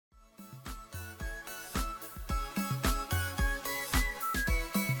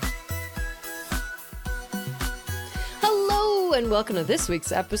Hello, and welcome to this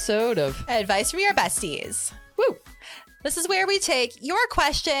week's episode of Advice from Your Besties. Woo! This is where we take your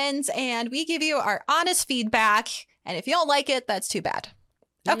questions and we give you our honest feedback. And if you don't like it, that's too bad.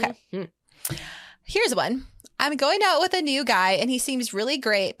 Okay. Mm-hmm. Here's one. I'm going out with a new guy and he seems really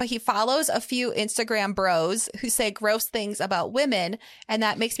great, but he follows a few Instagram bros who say gross things about women, and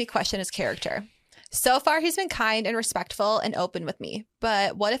that makes me question his character. So far, he's been kind and respectful and open with me,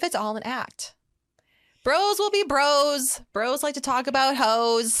 but what if it's all an act? Bros will be bros. Bros like to talk about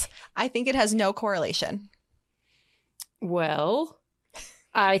hoes. I think it has no correlation. Well,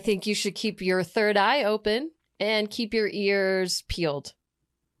 I think you should keep your third eye open and keep your ears peeled.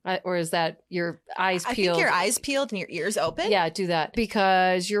 Or is that your eyes peeled? I think your eyes peeled and your ears open. Yeah, do that.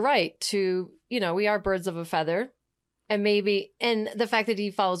 Because you're right. We are birds of a feather. And the fact that he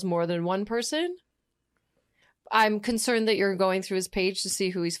follows more than one person, I'm concerned that you're going through his page to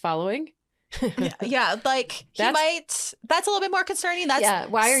see who he's following. Yeah, like that's a little bit more concerning. That's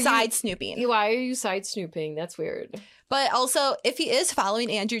side snooping. Why are you side snooping? That's weird. But also, if he is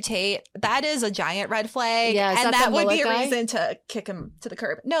following Andrew Tate, that is a giant red flag. Yeah, and that would be a reason to kick him to the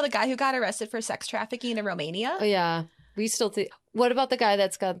curb. No, the guy who got arrested for sex trafficking in Romania. Oh, yeah. We still think. What about the guy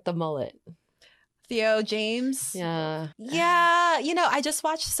that's got the mullet? Theo James. Yeah. Yeah. I just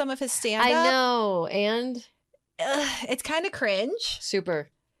watched some of his stand-up. I know. And? It's kind of cringe. Super.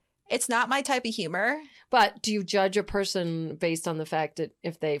 It's not my type of humor. But do you judge a person based on the fact that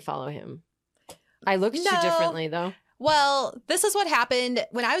if they follow him? I look at you differently, though. Well, this is what happened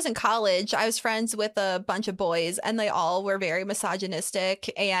when I was in college. I was friends with a bunch of boys and they all were very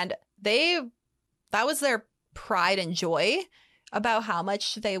misogynistic, and that was their pride and joy about how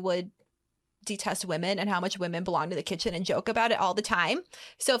much they would detest women and how much women belong to the kitchen and joke about it all the time.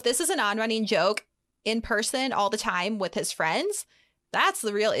 So if this is an on-running joke in person all the time with his friends, that's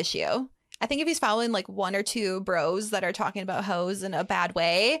the real issue. I think if he's following like one or two bros that are talking about hoes in a bad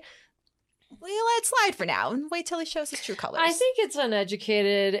way, we let it slide for now and wait till he shows his true colors. I think it's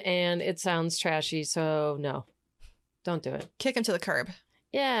uneducated and it sounds trashy, so no. Don't do it. Kick him to the curb.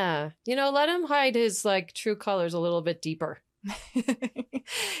 Yeah. Let him hide his true colors a little bit deeper.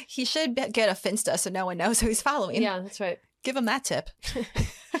 He should get a Finsta so no one knows who he's following. Yeah, that's right. Give him that tip.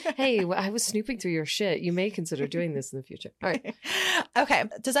 Hey, I was snooping through your shit. You may consider doing this in the future. All right. Okay.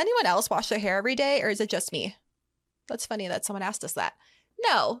 Does anyone else wash their hair every day, or is it just me? That's funny that someone asked us that.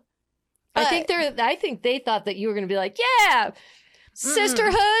 No. But I think they thought that you were going to be like, yeah,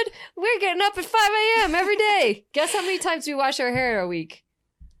 sisterhood, we're getting up at 5 a.m. every day. Guess how many times we wash our hair a week?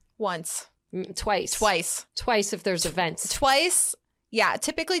 Once. Twice if there's events. Twice. Yeah,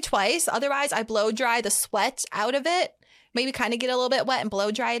 typically twice. Otherwise, I blow dry the sweat out of it. Maybe kind of get a little bit wet and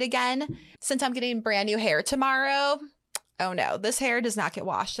blow dry it again. Since I'm getting brand new hair tomorrow, oh no, this hair does not get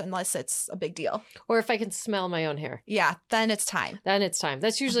washed unless it's a big deal. Or if I can smell my own hair. Yeah, then it's time.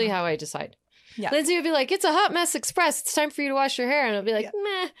 That's usually how I decide. Yeah. Lindsay would be like, it's a hot mess express. It's time for you to wash your hair. And I'll be like,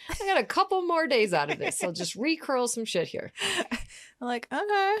 meh, I got a couple more days out of this. I'll just recurl some shit here. I'm like,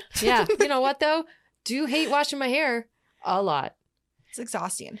 okay. Yeah. You know what, though? Do hate washing my hair a lot. It's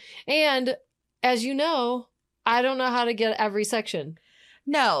exhausting. And as you know, I don't know how to get every section.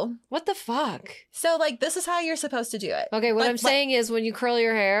 No. What the fuck? So, this is how you're supposed to do it. Okay, what I'm saying is when you curl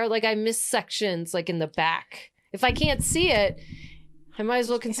your hair, I miss sections, in the back. If I can't see it, I might as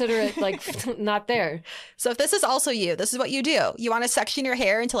well consider it, not there. So if this is also you, this is what you do. You want to section your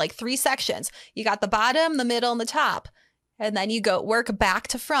hair into, 3 sections. You got the bottom, the middle, and the top. And then you go work back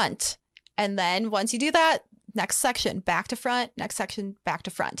to front. And then once you do that, next section, back to front, next section, back to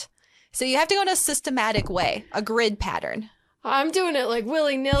front. So you have to go in a systematic way, a grid pattern. I'm doing it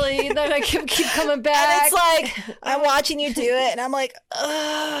willy-nilly, then I keep coming back. And it's I'm watching you do it, and I'm like,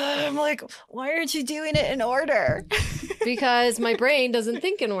 why aren't you doing it in order? Because my brain doesn't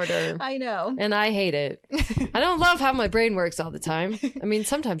think in order. I know. And I hate it. I don't love how my brain works all the time. I mean,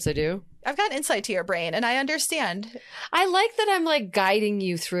 sometimes I do. I've got insight to your brain, and I understand. I like that I'm guiding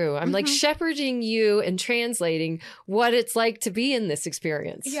you through. I'm shepherding you and translating what it's like to be in this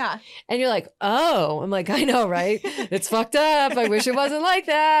experience. Yeah. And you're like, oh, I'm like, I know, right? It's fucked up. I wish it wasn't like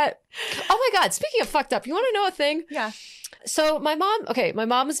that. Oh my God. Speaking of fucked up, you want to know a thing? Yeah. So my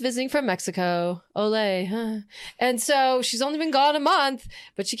mom is visiting from Mexico. Ole. Huh? And so she's only been gone a month,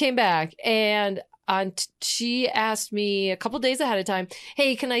 but she came back, and she asked me a couple days ahead of time,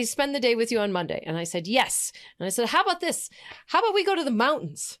 hey, can I spend the day with you on Monday? And I said, yes. And I said, how about this? How about we go to the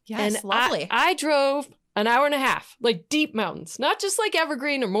mountains? Yes, and lovely. I drove an hour and a half, deep mountains, not just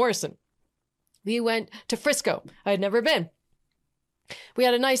Evergreen or Morrison. We went to Frisco. I had never been. We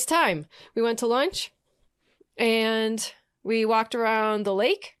had a nice time. We went to lunch and we walked around the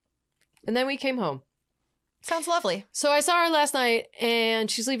lake and then we came home. Sounds lovely. So I saw her last night and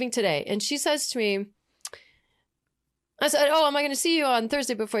she's leaving today. And she says to me, I said, oh, am I going to see you on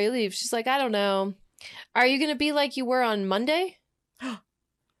Thursday before you leave? She's like, I don't know. Are you going to be like you were on Monday?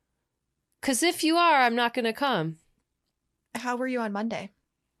 Because if you are, I'm not going to come. How were you on Monday?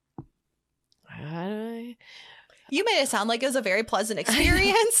 I You made it sound like it was a very pleasant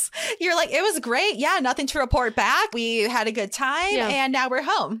experience. You're like, it was great. Yeah, nothing to report back. We had a good time and now we're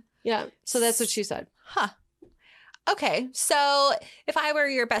home. Yeah, so that's what she said. Huh. Okay, so if I were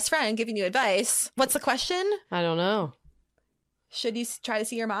your best friend giving you advice, what's the question? I don't know. Should you try to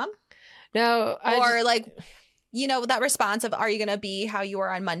see your mom? No. Or like, you know, that response of, are you going to be how you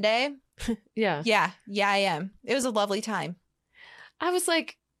were on Monday? Yeah. Yeah, I am. It was a lovely time. I was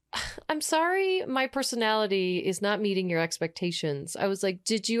like, I'm sorry, my personality is not meeting your expectations. I was like,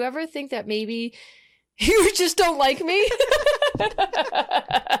 did you ever think that maybe you just don't like me?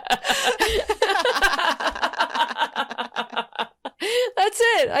 That's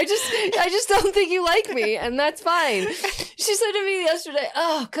it. I just don't think you like me, and that's fine. She said to me yesterday,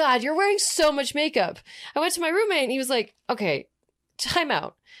 oh God, you're wearing so much makeup. I went to my roommate and he was like, okay, time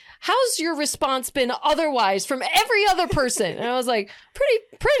out. How's your response been otherwise from every other person? And I was like,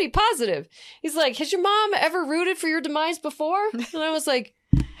 pretty positive. He's like, has your mom ever rooted for your demise before? And I was like,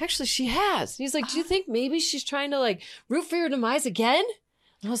 actually, she has. He's like, do you think maybe she's trying to like root for your demise again?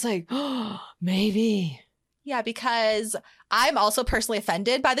 And I was like, oh, maybe. Yeah, because I'm also personally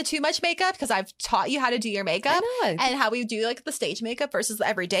offended by the too much makeup because I've taught you how to do your makeup and how we do like the stage makeup versus the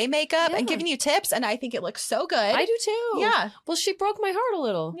everyday makeup and giving you tips. And I think it looks so good. I do too. Yeah. Well, she broke my heart a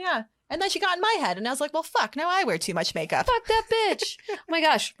little. Yeah. And then she got in my head and I was like, well, fuck, now I wear too much makeup. Fuck that bitch. Oh my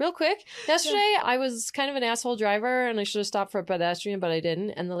gosh. Real quick. Yesterday, I was kind of an asshole driver and I should have stopped for a pedestrian, but I didn't.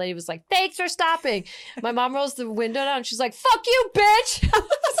 And the lady was like, thanks for stopping. My mom rolls the window down and she's like, fuck you, bitch. I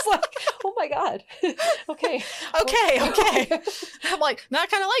was like, oh my God. Okay. Okay. I'm like, now I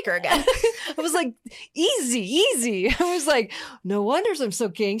kind of like her again. I was like, easy. I was like, no wonders I'm so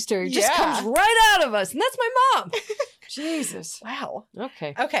gangster. It just comes right out of us. And that's my mom. Jesus. Wow.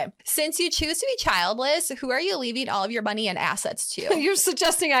 Okay. Since you choose to be childless, who are you leaving all of your money and assets to? You're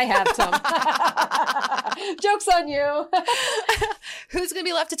suggesting I have some. Joke's on you. Who's going to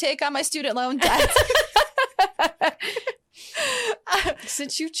be left to take on my student loan debt?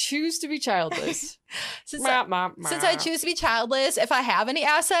 Since you choose to be childless. Since I choose to be childless, if I have any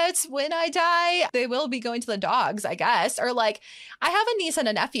assets when I die, they will be going to the dogs, I guess. Or like, I have a niece and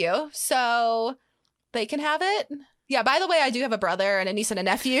a nephew, so they can have it. Yeah, by the way, I do have a brother and a niece and a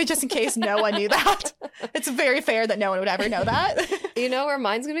nephew, just in case no one knew that. It's very fair that no one would ever know that. You know where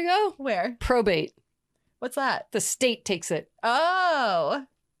mine's going to go? Where? Probate. What's that? The state takes it. Oh.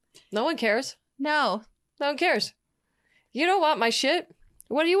 No one cares. No. No one cares. You don't want my shit.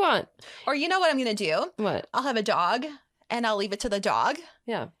 What do you want? Or you know what I'm going to do? What? I'll have a dog and I'll leave it to the dog.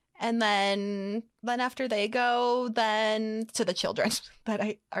 Yeah. And then after they go, then to the children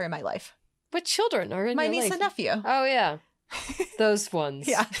that are in my life. What children are in my your niece life? and nephew. Oh, yeah. Those ones.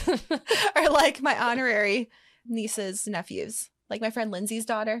 Yeah. Or like my honorary nieces, nephews. Like my friend Lindsay's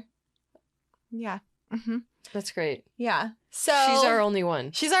daughter. Yeah. Mm-hmm. That's great. Yeah. So she's our only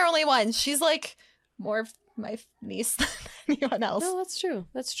one. She's our only one. She's like more of my niece than anyone else. No, that's true.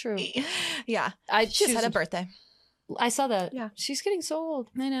 That's true. Yeah. She just had a birthday. I saw that. Yeah. She's getting so old.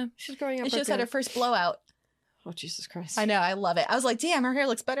 I know. She's growing up. And she just had her first blowout. Oh, Jesus Christ. I know. I love it. I was like, damn, her hair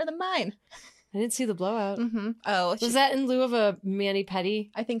looks better than mine. I didn't see the blowout. Mm-hmm. Oh. Was that in lieu of a mani-pedi?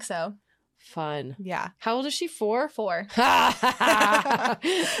 I think so. Fun. Yeah. How old is she? 4? 4. I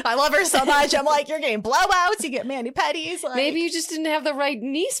love her so much. I'm like, you're getting blowouts. You get mani-pedis. Like, maybe you just didn't have the right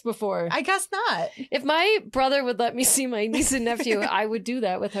niece before. I guess not. If my brother would let me see my niece and nephew, I would do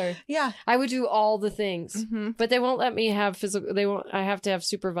that with her. Yeah. I would do all the things. Mm-hmm. But they won't let me have physical. I have to have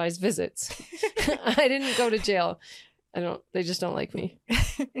supervised visits. I didn't go to jail. They just don't like me.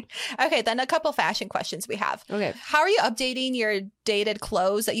 Okay, then a couple fashion questions we have. Okay. How are you updating your dated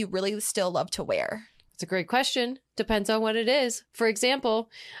clothes that you really still love to wear? It's a great question. Depends on what it is. For example,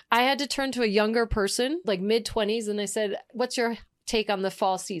 I had to turn to a younger person, like mid-20s, and I said, what's your take on the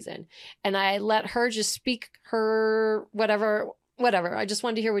fall season? And I let her just speak her whatever. I just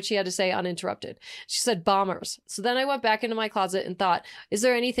wanted to hear what she had to say uninterrupted. She said bombers. So then I went back into my closet and thought, is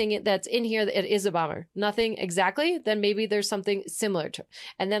there anything that's in here that is a bomber? Nothing exactly. Then maybe there's something similar to.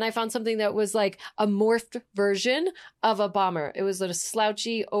 And then I found something that was like a morphed version of a bomber. It was a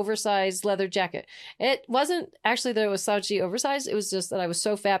slouchy, oversized leather jacket. It wasn't actually that it was slouchy, oversized. It was just that I was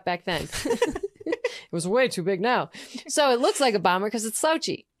so fat back then. It was way too big now. So it looks like a bomber because it's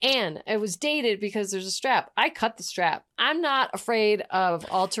slouchy. And it was dated because there's a strap. I cut the strap. I'm not afraid of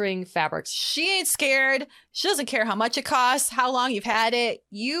altering fabrics. She ain't scared. She doesn't care how much it costs, how long you've had it.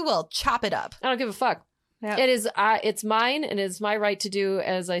 You will chop it up. I don't give a fuck. Yep. It is, it's mine, and it's my right to do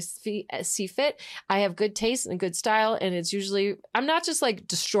as I see fit. I have good taste and good style, and it's usually, I'm not just like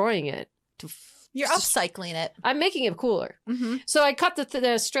destroying it. You're upcycling it. I'm making it cooler. Mm-hmm. So I cut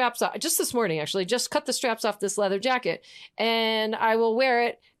the straps off just this morning, actually, just cut the straps off this leather jacket, and I will wear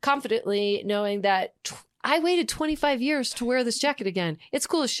it confidently, knowing that I waited 25 years to wear this jacket again. It's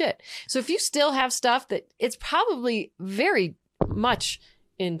cool as shit. So if you still have stuff that it's probably very much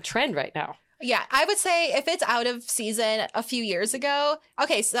in trend right now. Yeah, I would say if it's out of season a few years ago.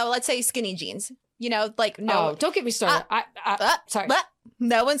 Okay, so let's say skinny jeans. You know, like no. Oh, don't get me started. Sorry.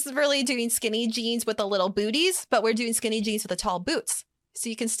 No one's really doing skinny jeans with the little booties, but we're doing skinny jeans with the tall boots. So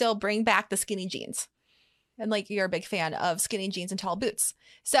you can still bring back the skinny jeans. And like you're a big fan of skinny jeans and tall boots.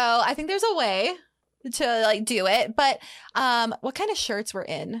 So I think there's a way to like do it. But what kind of shirts were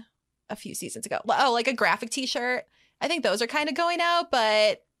in a few seasons ago? Oh, like a graphic t-shirt. I think those are kind of going out,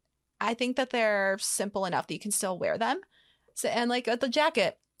 but I think that they're simple enough that you can still wear them. So, and like the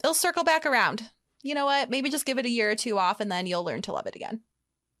jacket, it'll circle back around. You know what? Maybe just give it a year or two off and then you'll learn to love it again.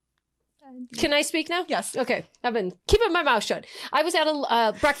 Can I speak now? Yes. Okay. I've been keeping my mouth shut. I was at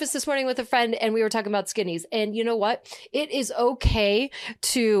a breakfast this morning with a friend and we were talking about skinnies. And you know what? It is okay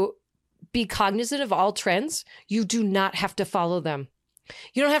to be cognizant of all trends. You do not have to follow them.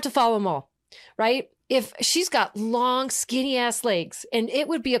 You don't have to follow them all, right? If she's got long, skinny ass legs, and it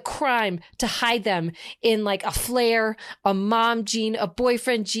would be a crime to hide them in like a flare, a mom jean, a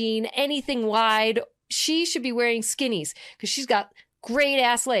boyfriend jean, anything wide, she should be wearing skinnies because she's got great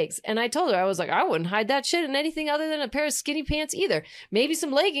ass legs. And I told her, I was like, I wouldn't hide that shit in anything other than a pair of skinny pants either. Maybe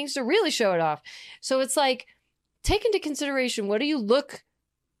some leggings to really show it off. So it's like, take into consideration, what do you look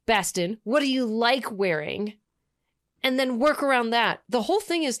best in? What do you like wearing? And then work around that. The whole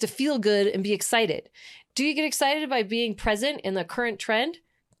thing is to feel good and be excited. Do you get excited by being present in the current trend?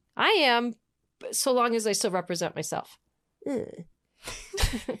 I am, so long as I still represent myself. But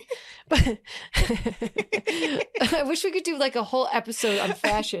I wish we could do like a whole episode on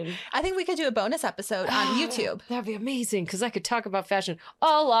fashion. I think we could do a bonus episode on YouTube. That'd be amazing because I could talk about fashion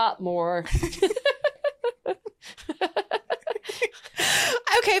a lot more.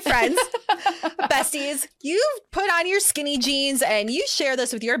 Okay, friends, besties, you put on your skinny jeans and you share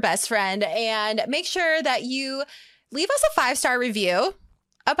this with your best friend and make sure that you leave us a 5-star review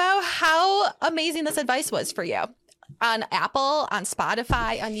about how amazing this advice was for you on Apple, on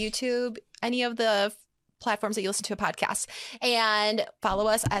Spotify, on YouTube, any of the platforms that you listen to a podcast. And follow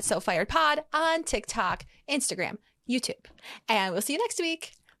us at So Fired Pod on TikTok, Instagram, YouTube. And we'll see you next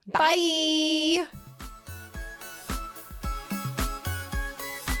week. Bye.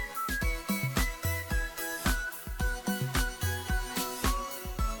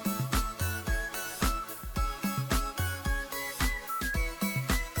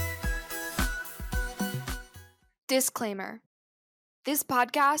 Disclaimer. This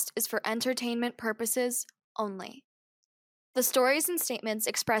podcast is for entertainment purposes only. The stories and statements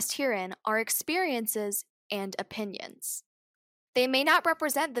expressed herein are experiences and opinions. They may not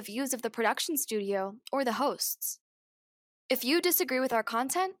represent the views of the production studio or the hosts. If you disagree with our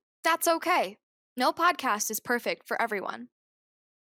content, that's okay. No podcast is perfect for everyone.